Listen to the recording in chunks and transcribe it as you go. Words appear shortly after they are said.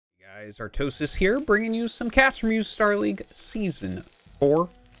Guys, Artosis here, bringing you some CasterMuse Star League Season 4.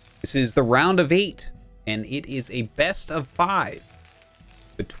 This is the round of 8, and it is a best of 5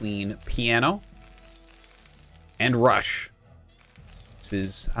 between Piano and Rush. This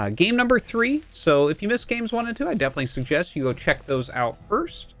is game number 3, so if you missed games 1 and 2, I definitely suggest you go check those out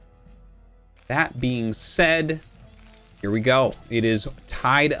first. That being said, here we go. It is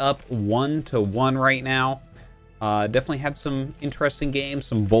tied up 1-1 right now. Definitely had some interesting games,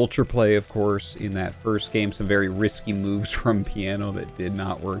 some vulture play, of course, in that first game. Some very risky moves from Piano that did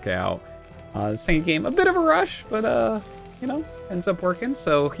not work out. The second game, a bit of a rush, but, you know, ends up working.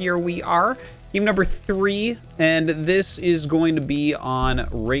 So here we are, game number 3, and this is going to be on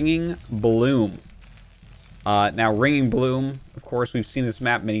Ringing Bloom. Now, Ringing Bloom, of course, we've seen this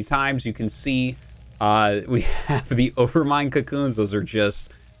map many times. You can see we have the Overmind Cocoons. Those are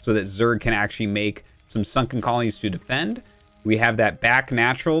just so that Zerg can actually make some sunken colonies to defend. We have that back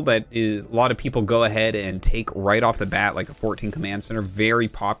natural that is a lot of people go ahead and take right off the bat, like a 14 command center. Very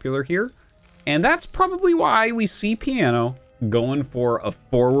popular here. And that's probably why we see Piano going for a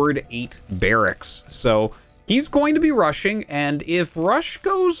forward 8 barracks. So he's going to be rushing, and if Rush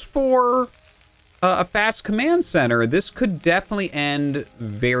goes for a fast command center, this could definitely end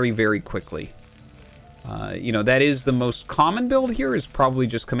very, very quickly. You know, that is the most common build here, is probably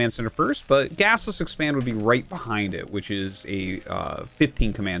just command center first, but gasless expand would be right behind it, which is a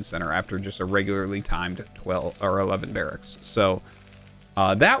 15 command center after just a regularly timed 12 or 11 barracks. So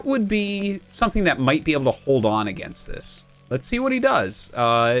that would be something that might be able to hold on against this. Let's see what he does.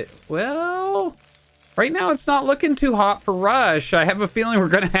 Well, right now it's not looking too hot for Rush. I have a feeling we're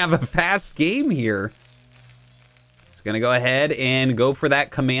going to have a fast game here. It's going to go ahead and go for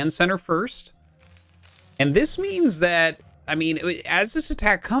that command center first. And this means that, I mean, as this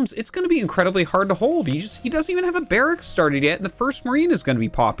attack comes, it's going to be incredibly hard to hold. He doesn't even have a barracks started yet, and the first Marine is going to be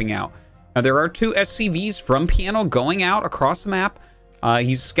popping out. Now, there are 2 SCVs from Piano going out across the map.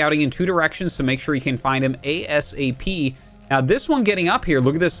 He's scouting in 2 directions, so make sure you can find him ASAP. Now, this one getting up here,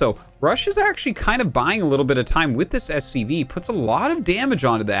 look at this. So, Rush is actually kind of buying a little bit of time with this SCV. Puts a lot of damage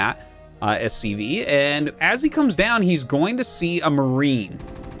onto that SCV, and as he comes down, he's going to see a Marine.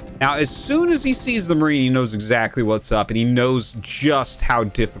 Now, as soon as he sees the Marine, he knows exactly what's up, and he knows just how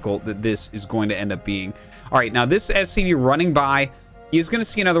difficult that this is going to end up being. All right, now this SCV running by, he is going to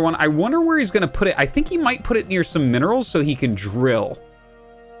see another one. I wonder where he's going to put it. I think he might put it near some minerals so he can drill.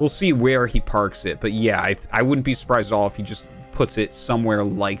 We'll see where he parks it, but yeah, I wouldn't be surprised at all if he just puts it somewhere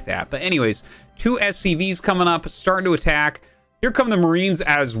like that. But anyways, 2 SCVs coming up, starting to attack. Here come the Marines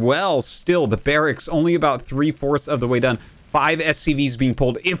as well. Still, the barracks only about 3/4 of the way done. 5 SCVs being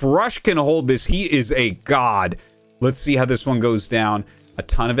pulled. If Rush can hold this, he is a god. Let's see how this one goes down. A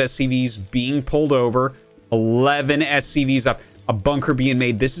ton of SCVs being pulled over. 11 SCVs up. A bunker being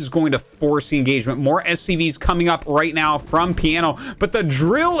made. This is going to force the engagement. More SCVs coming up right now from Piano. But the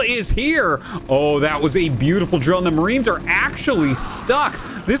drill is here. Oh, that was a beautiful drill. And the Marines are actually stuck.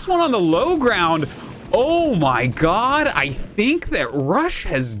 This one on the low ground. Oh my god. I think that Rush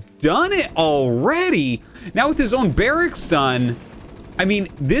has done it already. Now with his own barracks done, I mean,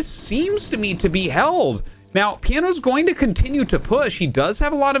 this seems to me to be held. Now, Piano's going to continue to push. He does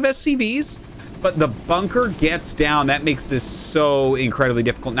have a lot of SCVs, but the bunker gets down. That makes this so incredibly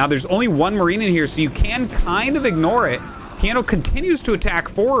difficult. Now, there's only 1 Marine in here, so you can kind of ignore it. Piano continues to attack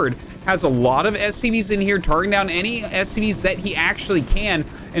forward, has a lot of SCVs in here, targeting down any SCVs that he actually can.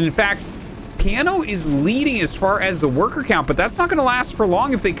 And in fact, Piano is leading as far as the worker count, but that's not going to last for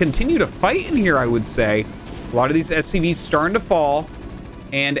long if they continue to fight in here, I would say. A lot of these SCVs starting to fall.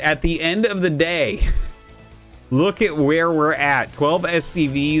 And at the end of the day, look at where we're at. 12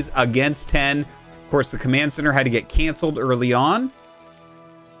 SCVs against 10. Of course, the command center had to get canceled early on.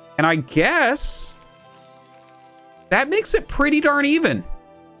 And I guess that makes it pretty darn even.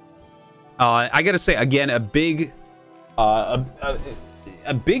 I got to say, again, a big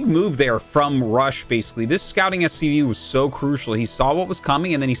move there from Rush, basically. This scouting SCV was so crucial. He saw what was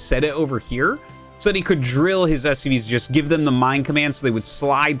coming, and then he set it over here so that he could drill his SCVs, just give them the mine command so they would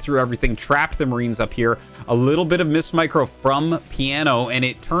slide through everything, trap the Marines up here. A little bit of miss micro from Piano, and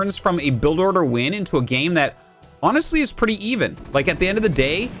it turns from a build order win into a game that honestly is pretty even. Like, at the end of the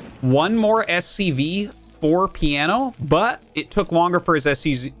day, 1 more SCV for Piano, but it took longer for his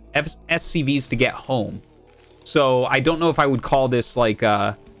SCVs to get home. So I don't know if I would call this like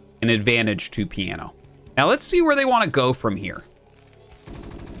an advantage to Piano. Now let's see where they want to go from here.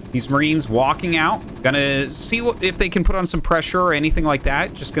 These Marines walking out. Gonna see if they can put on some pressure or anything like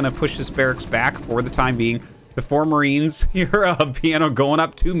that. Just gonna push this barracks back for the time being. The 4 Marines here of Piano going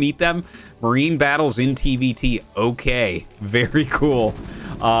up to meet them. Marine battles in TVT. Okay, very cool.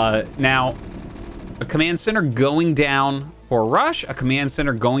 Now, a command center going down for Rush, a command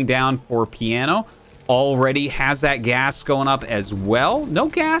center going down for Piano. Already has that gas going up as well. No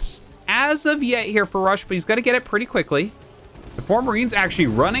gas as of yet here for Rush, but he's got to get it pretty quickly. The 4 Marines actually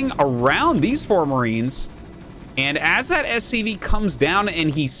running around these 4 Marines. And as that SCV comes down and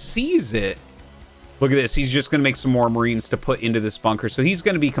he sees it, look at this. He's just going to make some more Marines to put into this bunker. So he's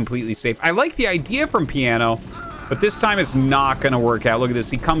going to be completely safe. I like the idea from Piano, but this time it's not going to work out. Look at this.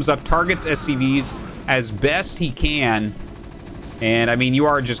 He comes up, targets SCVs as best he can. And, I mean, you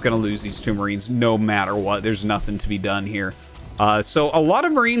are just going to lose these 2 Marines no matter what. There's nothing to be done here. So a lot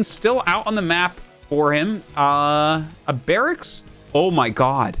of Marines still out on the map for him. A barracks? Oh, my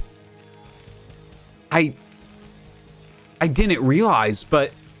God. I didn't realize,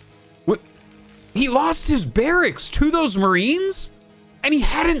 but he lost his barracks to those Marines, and he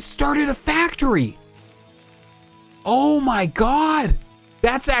hadn't started a factory. Oh, my God.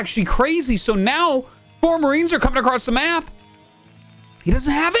 That's actually crazy. So now 4 Marines are coming across the map. He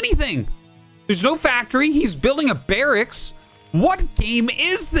doesn't have anything. There's no factory. He's building a barracks. What game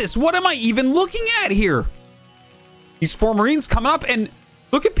is this? What am I even looking at here? These 4 Marines coming up, and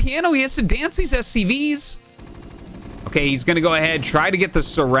look at Piano. He has to dance these SCVs. Okay, he's going to go ahead, try to get the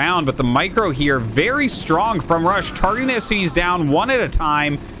surround, but the micro here, very strong from Rush, targeting the SCVs down 1 at a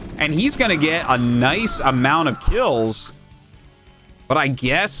time, and he's going to get a nice amount of kills. But I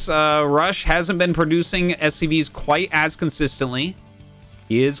guess Rush hasn't been producing SCVs quite as consistently.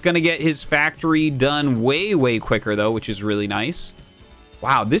 He is going to get his factory done way, way quicker, though, which is really nice.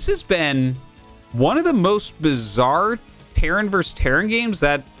 Wow, this has been one of the most bizarre Terran versus Terran games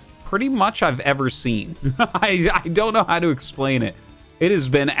that pretty much I've ever seen. I don't know how to explain it. It has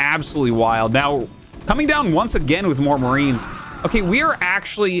been absolutely wild. Now, coming down once again with more Marines. Okay, we are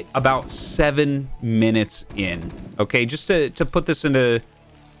actually about 7 minutes in. Okay, just to put this into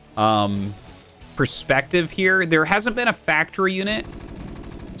perspective here, there hasn't been a factory unit.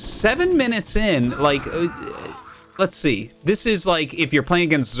 7 minutes in, like, let's see. This is like if you're playing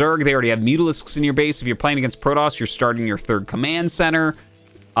against Zerg, they already have Mutalisks in your base. If you're playing against Protoss, you're starting your 3rd command center.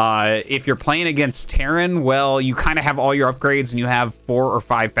 If you're playing against Terran, well, you kind of have all your upgrades and you have 4 or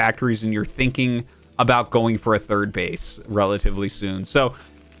 5 factories and you're thinking about going for a 3rd base relatively soon. So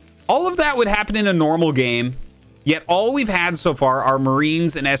all of that would happen in a normal game, yet all we've had so far are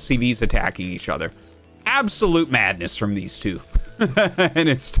Marines and SCVs attacking each other. Absolute madness from these two. And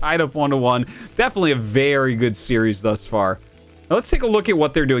it's tied up 1-1. Definitely a very good series thus far. Now let's take a look at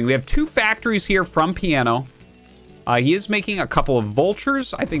what they're doing. We have 2 factories here from Piano. He is making a couple of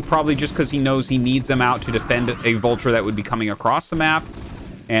vultures. I think probably just because he knows he needs them out to defend a vulture that would be coming across the map.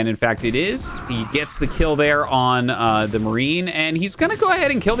 And in fact, it is. He gets the kill there on the Marine. And he's going to go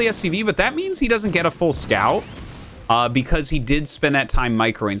ahead and kill the SCV. But that means he doesn't get a full scout because he did spend that time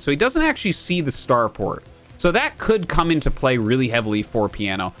microing. So he doesn't actually see the starport. So that could come into play really heavily for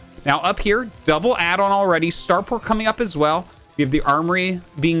Piano. Now up here, double add-on already. Starport coming up as well. We have the armory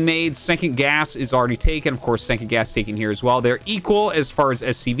being made. Second gas is already taken. Of course, second gas taken here as well. They're equal as far as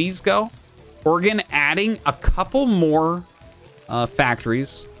SCVs go. Oregon adding a couple more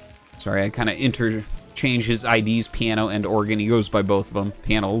factories. Sorry, I kind of interchange his IDs, Piano and Oregon. He goes by both of them.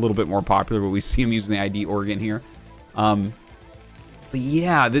 Piano a little bit more popular, but we see him using the ID Oregon here. But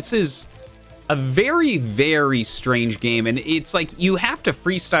yeah, this is a very, very strange game. And it's like you have to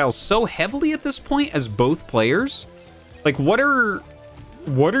freestyle so heavily at this point as both players. Like, what are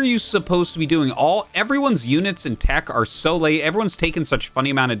you supposed to be doing? Everyone's units and tech are so late. Everyone's taken such funny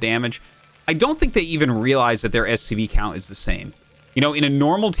amount of damage. I don't think they even realize that their SCV count is the same. You know, in a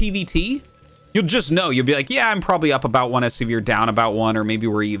normal TVT, you'll just know. You'll be like, yeah, I'm probably up about 1 SCV or down about 1, or maybe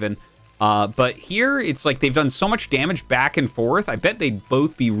we're even. But here, it's like they've done so much damage back and forth. I bet they'd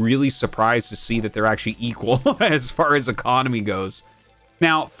both be really surprised to see that they're actually equal as far as economy goes.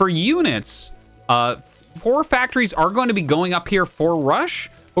 Now, for units, 4 factories are going to be going up here for Rush,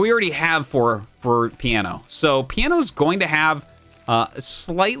 but we already have 4 for Piano. So Piano's going to have a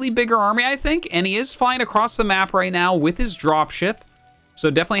slightly bigger army, I think, and he is flying across the map right now with his dropship. So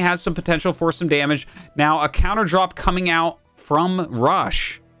definitely has some potential for some damage. Now, a counter drop coming out from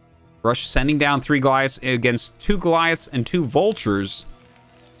Rush. Rush sending down 3 Goliaths against 2 Goliaths and 2 Vultures.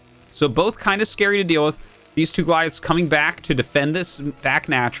 So both kind of scary to deal with. These 2 Goliaths coming back to defend this back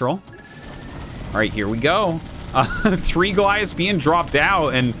natural. All right, here we go. 3 Goliaths being dropped out,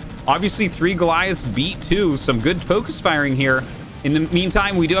 and obviously 3 Goliaths beat 2. Some good focus firing here. In the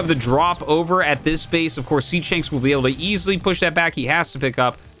meantime, we do have the drop over at this base. Of course, Siege Shanks will be able to easily push that back. He has to pick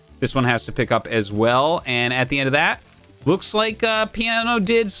up. This one has to pick up as well. And at the end of that, Looks like Piano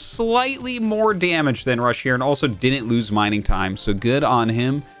did slightly more damage than Rush here and also didn't lose mining time. So good on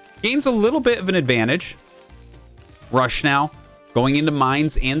him. Gains a little bit of an advantage. Rush now going into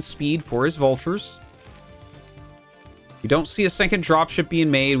mines and speed for his vultures. We don't see a second dropship being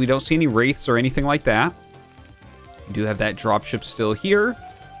made. We don't see any wraiths or anything like that. We do have that dropship still here.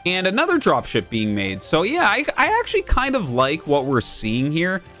 And another dropship being made. So yeah, I actually kind of like what we're seeing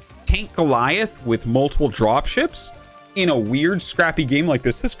here. Tank Goliath with multiple dropships in a weird, scrappy game like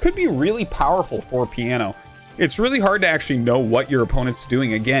this. This could be really powerful for Piano. It's really hard to actually know what your opponent's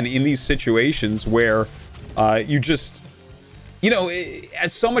doing, again, in these situations where you just, you know,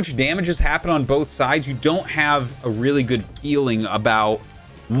 as so much damage has happened on both sides, you don't have a really good feeling about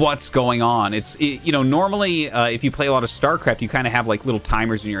what's going on. You know, normally if you play a lot of StarCraft, you kind of have like little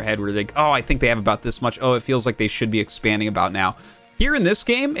timers in your head where you're like, oh, I think they have about this much. Oh, it feels like they should be expanding about now. Here in this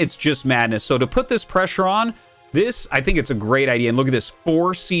game, it's just madness. So to put this pressure on, I think it's a great idea. And look at this,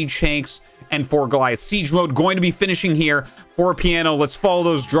 4 siege tanks and 4 Goliath. Siege mode going to be finishing here for Piano. Let's follow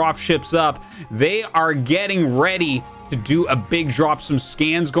those drop ships up. They are getting ready to do a big drop. Some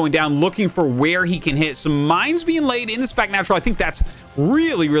scans going down, looking for where he can hit. Some mines being laid in this back natural. I think that's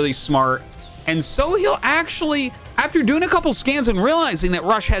really, really smart. And so he'll actually, after doing a couple scans and realizing that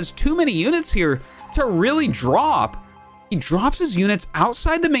Rush has too many units here to really drop, he drops his units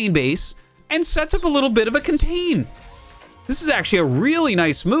outside the main base and sets up a little bit of a contain. This is actually a really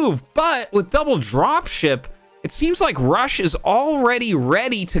nice move, but with double dropship, it seems like Rush is already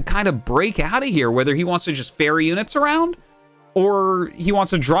ready to kind of break out of here, whether he wants to just ferry units around or he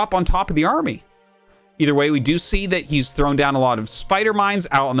wants to drop on top of the army. Either way, we do see that he's thrown down a lot of spider mines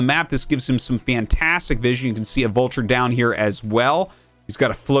out on the map. This gives him some fantastic vision. You can see a vulture down here as well. He's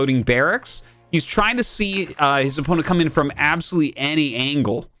got a floating barracks. He's trying to see his opponent come in from absolutely any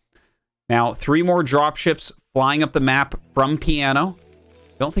angle. Now, 3 more dropships flying up the map from Piano.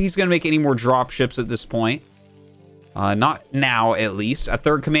 Don't think he's going to make any more dropships at this point. Not now, at least. A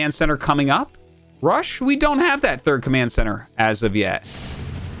 3rd command center coming up. Rush, we don't have that 3rd command center as of yet.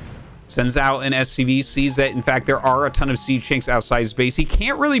 Sends out an SCV, sees that, in fact, there are a ton of siege tanks outside his base. He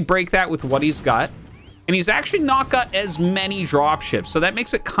can't really break that with what he's got. And he's actually not got as many dropships. So that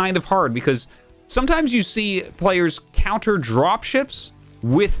makes it kind of hard because sometimes you see players counter dropships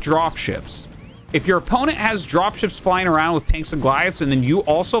with dropships. If your opponent has dropships flying around with tanks and Goliaths, and then you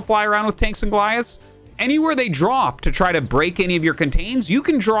also fly around with tanks and Goliaths, anywhere they drop to try to break any of your contains, you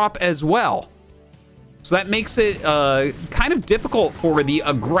can drop as well. So that makes it kind of difficult for the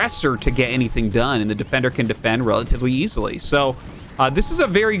aggressor to get anything done, and the defender can defend relatively easily. So this is a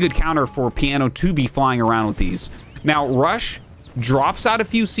very good counter for Piano to be flying around with these. Now, Rush drops out a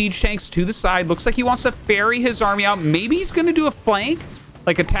few siege tanks to the side. Looks like he wants to ferry his army out. Maybe he's going to do a flank,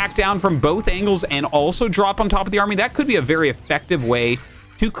 like attack down from both angles and also drop on top of the army. That could be a very effective way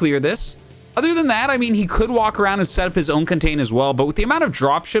to clear this. Other than that, I mean, he could walk around and set up his own contain as well, but with the amount of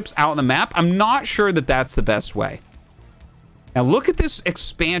dropships out on the map, I'm not sure that that's the best way. Now, look at this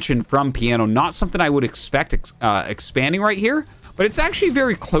expansion from Piano. Not something I would expect expanding right here, but it's actually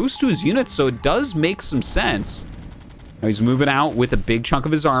very close to his units, so it does make some sense. Now, he's moving out with a big chunk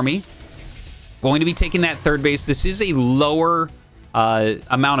of his army. Going to be taking that 3rd base. This is a lower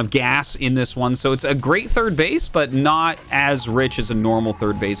amount of gas in this one, so it's a great 3rd base, but not as rich as a normal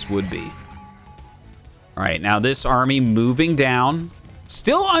 3rd base would be. All right, now this army moving down.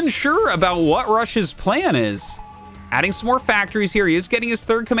 Still unsure about what Rush's plan is. Adding some more factories here. He is getting his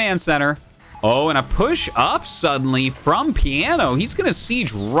 3rd command center. Oh, and a push up suddenly from Piano. He's going to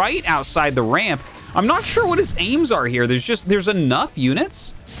siege right outside the ramp. I'm not sure what his aims are here. There's enough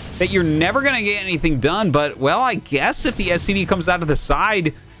units that you're never going to get anything done. But, well, I guess if the SCV comes out of the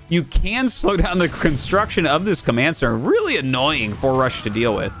side, you can slow down the construction of this command center. Really annoying for Rush to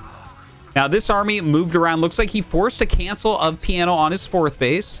deal with. Now, this army moved around. Looks like he forced a cancel of Piano on his 4th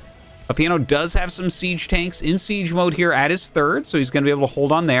base. Piano does have some siege tanks in siege mode here at his 3rd, so he's going to be able to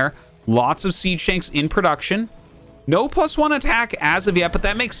hold on there. Lots of siege tanks in production. No +1 attack as of yet, but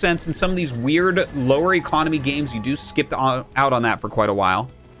that makes sense. In some of these weird lower economy games, you do skip out on that for quite a while.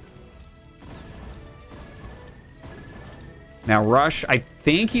 Now, Rush, I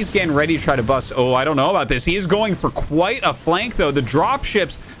think he's getting ready to try to bust. Oh, I don't know about this. He is going for quite a flank, though. The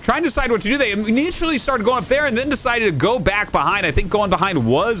dropships trying to decide what to do. They initially started going up there and then decided to go back behind. I think going behind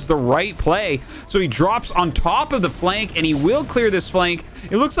was the right play. So he drops on top of the flank, and he will clear this flank.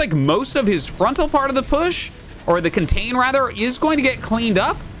 It looks like most of his frontal part of the push, or the contain, rather, is going to get cleaned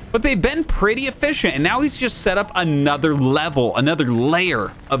up. But they've been pretty efficient, and now he's just set up another level, another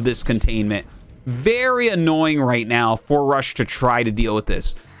layer of this containment. Very annoying right now for Rush to try to deal with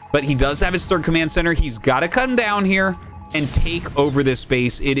this. But he does have his 3rd command center. He's got to cut him down here. and take over this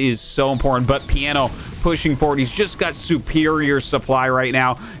base. It is so important. But Piano pushing forward. He's just got superior supply right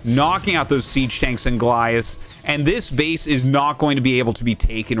now, knocking out those siege tanks and Goliaths. And this base is not going to be able to be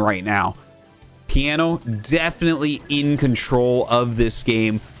taken right now. Piano definitely in control of this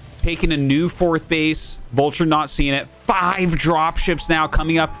game. Taking a new 4th base. Vulture not seeing it. 5 dropships now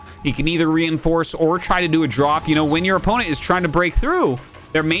coming up. He can either reinforce or try to do a drop. You know, when your opponent is trying to break through,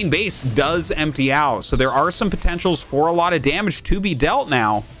 their main base does empty out. So there are some potentials for a lot of damage to be dealt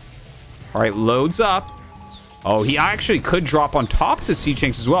now. All right, loads up. Oh, he actually could drop on top of the siege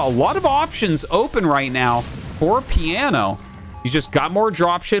tanks as well. A lot of options open right now for Piano. He's just got more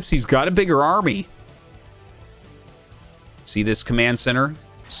dropships. He's got a bigger army. See this command center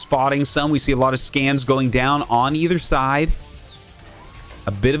spotting some. We see a lot of scans going down on either side.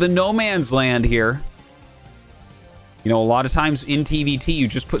 A bit of a no man's land here. You know, a lot of times in TVT, you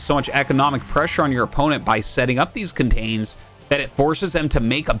just put so much economic pressure on your opponent by setting up these contains that it forces them to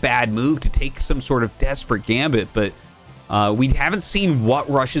make a bad move to take some sort of desperate gambit. But we haven't seen what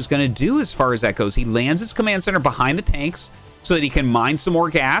Rush is going to do as far as that goes. He lands his command center behind the tanks so that he can mine some more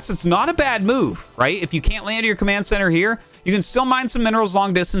gas. It's not a bad move, right? If you can't land your command center here, you can still mine some minerals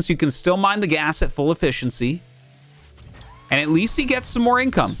long distance. You can still mine the gas at full efficiency. And at least he gets some more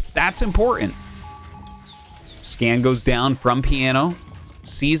income. That's important. Scan goes down from Piano.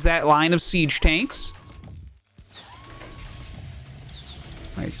 Sees that line of siege tanks.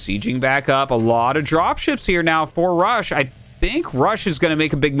 All right, sieging back up. A lot of dropships here now for Rush. I think Rush is going to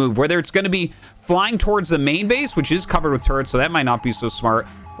make a big move. Whether it's going to be flying towards the main base, which is covered with turrets, so that might not be so smart,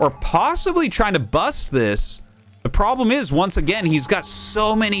 or possibly trying to bust this. The problem is, once again, he's got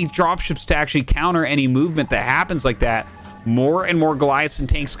so many dropships to actually counter any movement that happens like that. More and more Goliaths and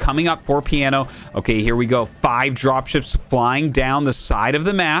tanks coming up for Piano. Okay, here we go. 5 dropships flying down the side of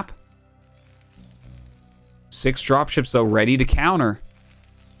the map. 6 dropships, though, ready to counter.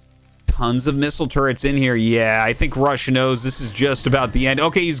 Tons of missile turrets in here. Yeah, I think Rush knows this is just about the end.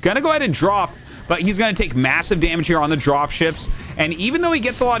 Okay, he's going to go ahead and drop, but he's going to take massive damage here on the dropships. And even though he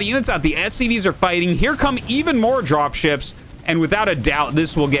gets a lot of units out, the SCVs are fighting. Here come even more dropships. And without a doubt,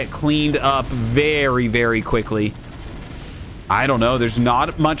 this will get cleaned up very, very quickly. I don't know. There's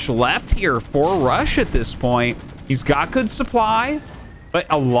not much left here for Rush at this point. He's got good supply, but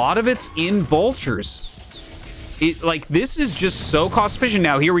a lot of it's in vultures. This is just so cost efficient.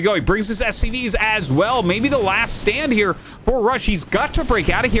 Now, here we go. He brings his SCVs as well. Maybe the last stand here for Rush. He's got to break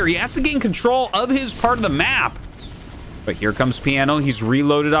out of here. He has to gain control of his part of the map. But here comes Piano. He's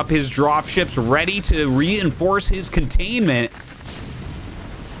reloaded up his dropships, ready to reinforce his containment.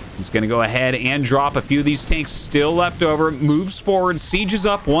 He's going to go ahead and drop a few of these tanks still left over. Moves forward, sieges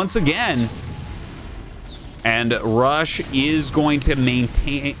up once again. And Rush is going to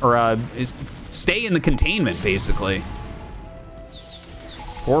maintain, or stay in the containment, basically.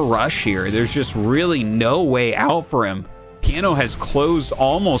 Poor Rush here. There's just really no way out for him. Piano has closed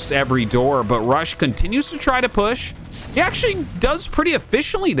almost every door, but Rush continues to try to push. He actually does pretty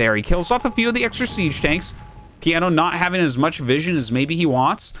efficiently there. He kills off a few of the extra siege tanks. Piano not having as much vision as maybe he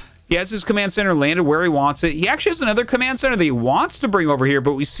wants. He has his command center landed where he wants it. He actually has another command center that he wants to bring over here,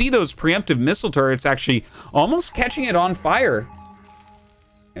 but we see those preemptive missile turrets actually almost catching it on fire.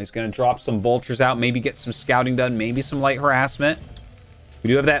 He's going to drop some vultures out, maybe get some scouting done, maybe some light harassment. We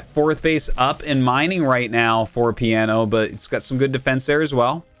do have that 4th base up and mining right now for Piano, but it's got some good defense there as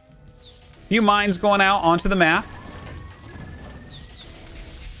well. A few mines going out onto the map.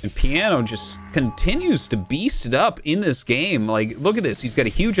 And Piano just continues to beast it up in this game. Like, look at this. He's got a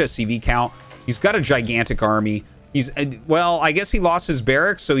huge SCV count. He's got a gigantic army. He's, well, I guess he lost his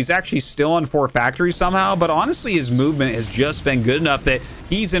barracks, so he's actually still on 4 factories somehow. But honestly, his movement has just been good enough that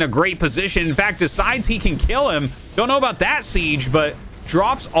he's in a great position. In fact, decides he can kill him. Don't know about that siege, but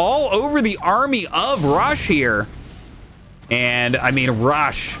drops all over the army of Rush here. And, I mean,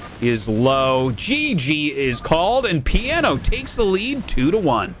 Rush is low. GG is called, and Piano takes the lead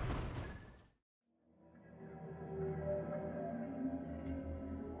 2-1.